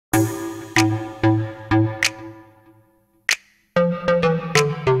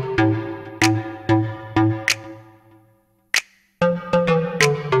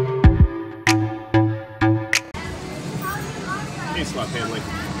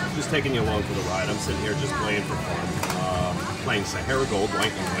Just taking you along for the ride. I'm sitting here just playing for fun. Playing Sahara Gold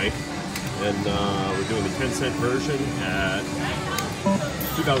Lightning Lake. And we're doing the 10-cent version at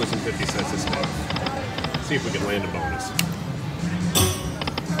 $2.50 a spin. See if we can land a bonus.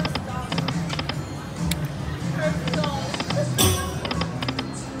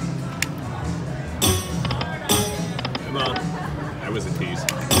 Come on. That was a tease.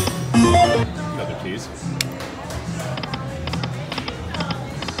 Another tease.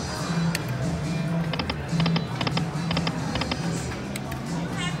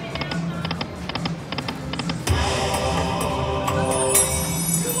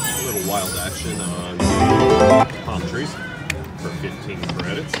 Wild action on palm trees for 15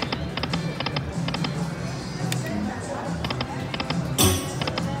 credits.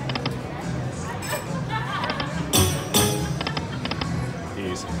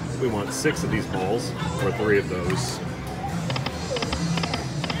 We want 6 of these balls, or 3 of those.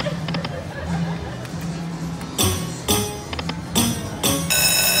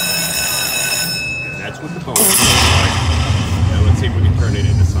 And that's what the bonus is. Now let's see if we can turn it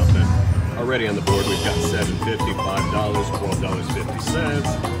into something. Already on the board, we've got $7.50, $5, $12.50.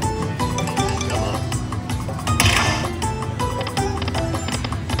 Come on.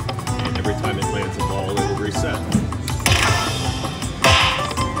 And every time it lands a ball, it'll reset.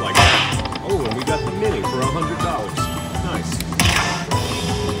 Like that. Oh, and we got the mini for $100. Nice.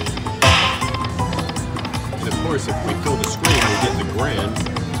 And of course, if we fill the screen, we get the grand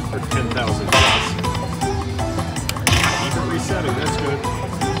for 10,000 plus. Keep it resetting, that's good.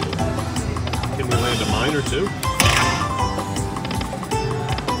 Can we land a mine or 2?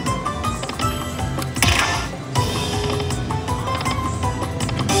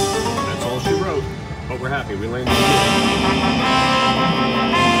 That's all she wrote. But we're happy. We landed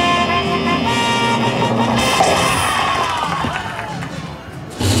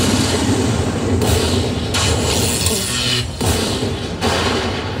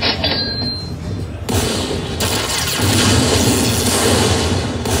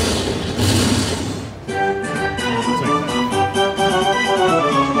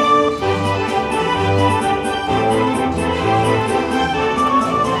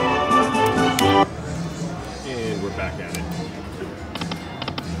back at it.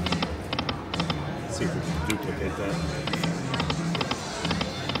 Let's see if we can duplicate that.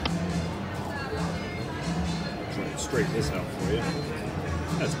 Try and straighten this out for you.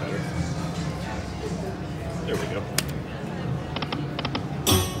 That's better. There we go.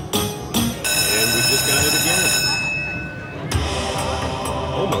 And we just got it again.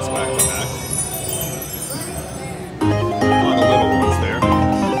 Almost back to back. A lot of little ones there. $15.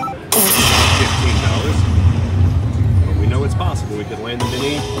 It's possible we could land the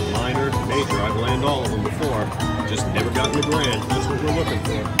mini, minor, major. I've landed all of them before. Just never gotten the grand. That's what we're looking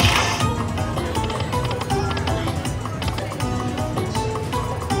for.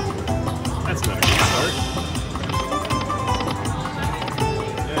 That's not a good start.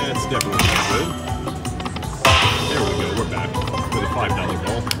 That's definitely not good. There we go. We're back with a $5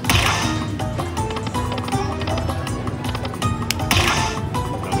 ball.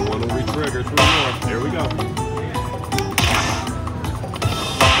 Another one will re-trigger. 3 more. There we go.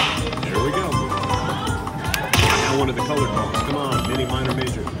 There we go. Now one of the colored balls. Come on, mini, minor,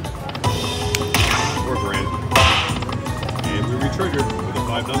 major. Or grand. And we re-triggered with a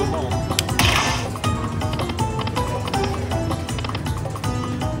 $5 ball.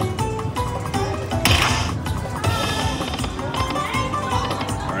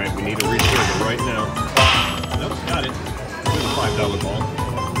 Alright, we need a re-trigger right now. Nope, got it. With a $5 ball.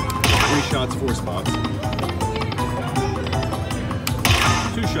 3 shots, 4 spots.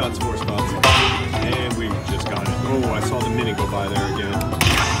 2 shots, 4 spots. And we just got it. Oh, I saw the mini go by there again.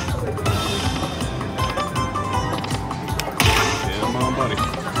 Come on, buddy.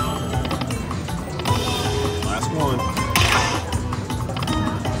 Last one.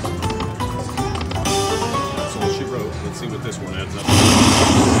 That's all she wrote. Let's see what this one adds up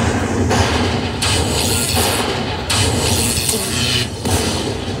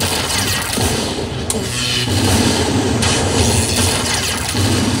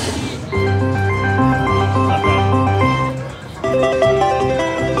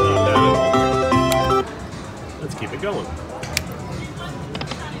keep it going.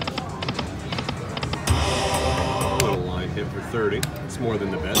 A little line hit for 30. It's more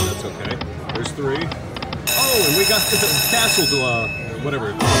than the bet. That's okay. There's 3. Oh, and we got the castle to, whatever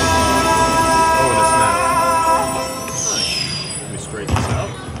it's called. Oh, and a snap. Nice. Let me straighten this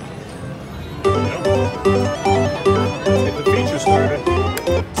out. There we go. Let's get the feature started.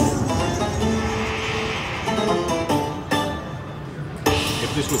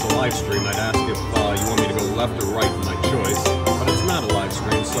 If this was a live stream, I'd ask if you want me to go left or right in my choice. But it's not a live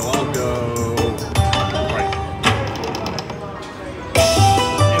stream, so I'll go right.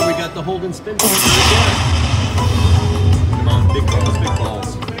 And we got the hold and spin feature again. Come on, big balls, big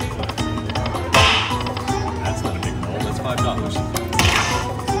balls. That's not a big ball, that's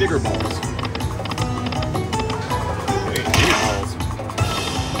 $5. Bigger balls. Hey, big balls.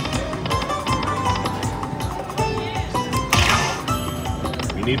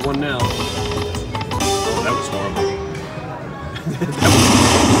 We need one now. Oh, that was horrible. That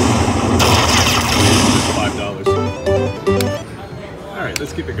was $5. Alright,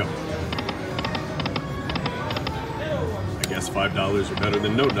 let's keep it going. I guess $5 are better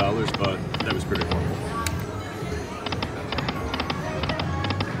than no dollars, but that was pretty horrible.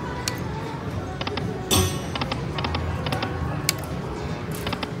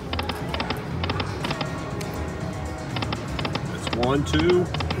 That's 1, 2.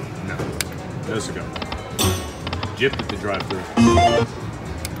 No. There's a go. Gypped at the drive-thru.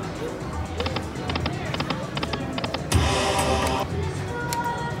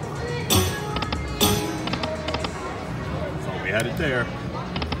 Thought we had it there.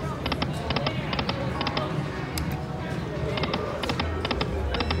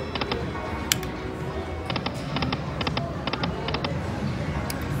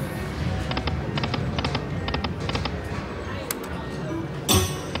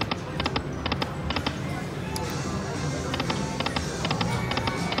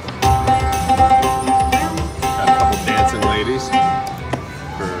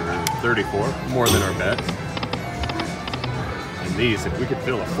 For 34, more than our bet. And these, if we could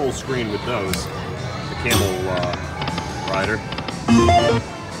fill a full screen with those, the camel rider,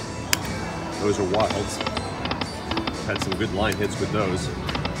 those are wilds. Had some good line hits with those.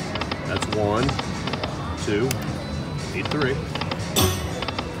 That's 1, 2, need 3.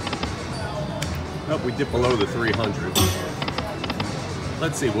 Oh, we dip below the 300.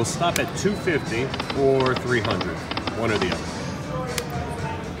 Let's see, we'll stop at 250 or 300, one or the other.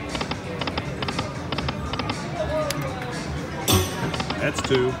 That's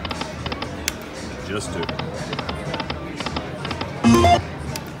 2. Just 2.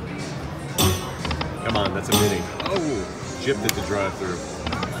 Come on, that's a mini. Oh, gypped at the drive-thru.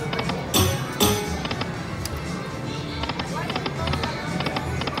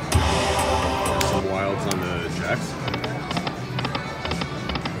 Some wilds on the jacks.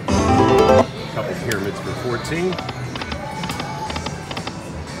 A couple pyramids for 14.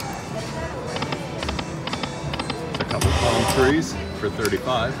 A couple palm trees for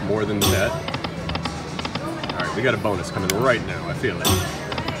 35, more than the bet. All right, we got a bonus coming right now. I feel it.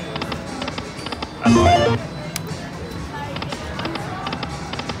 I like it.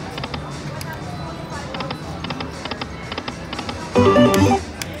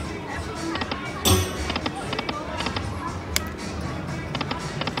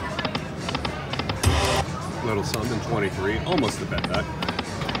 Little something, 23, almost the bet back.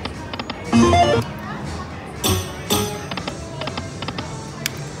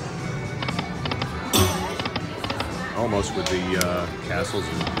 Almost with the castles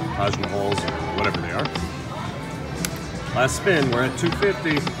and Taj Mahals or whatever they are. Last spin, we're at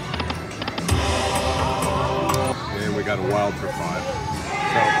 250. And we got a wild for 5.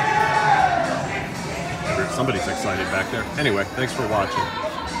 So, somebody's excited back there. Anyway, thanks for watching.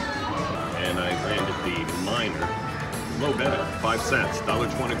 And I landed the minor. Low bet, 5 cents,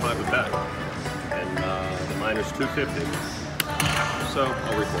 $1.25 a bet. And the minor's 250. So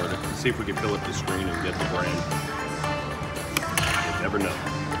I'll record it. See if we can fill up the screen and get the brand. You never know.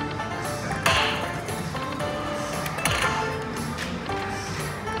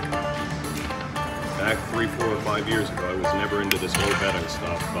 Back 3, 4, or 5 years ago, I was never into this low betting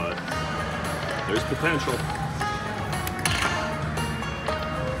stuff, but there's potential.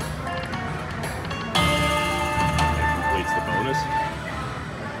 That completes the bonus.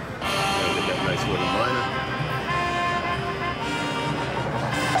 Get that nice little minor.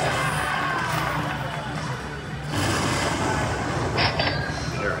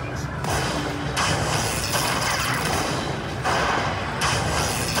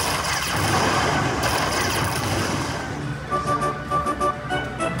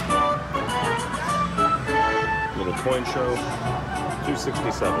 Coin show,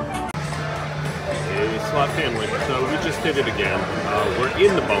 267. Hey, slot family. So we just did it again. We're in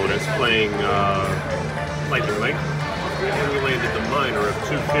the bonus playing lightning link, and we landed the minor of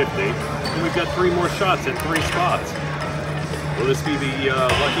 250. And we've got 3 more shots at 3 spots. Will this be the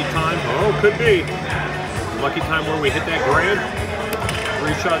lucky time? Oh, could be. Lucky time where we hit that grand.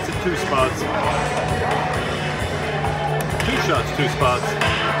 3 shots at 2 spots. 2 shots, 2 spots.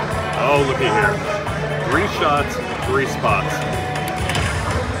 Oh, looky here. 3 shots, 3 spots.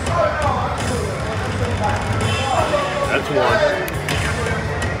 That's 1.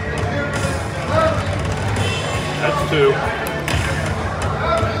 That's 2.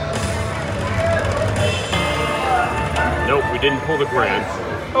 Nope, we didn't pull the grand.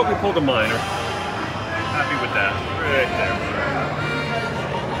 Oh, we pulled a minor. Happy with that. Right there.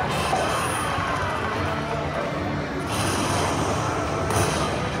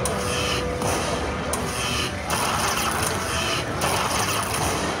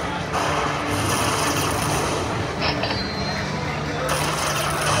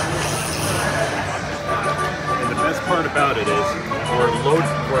 And the best part about it is we're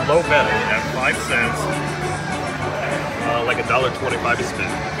low betting at 5 cents. Like $1.25 a spin.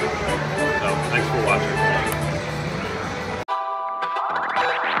 So, thanks for watching.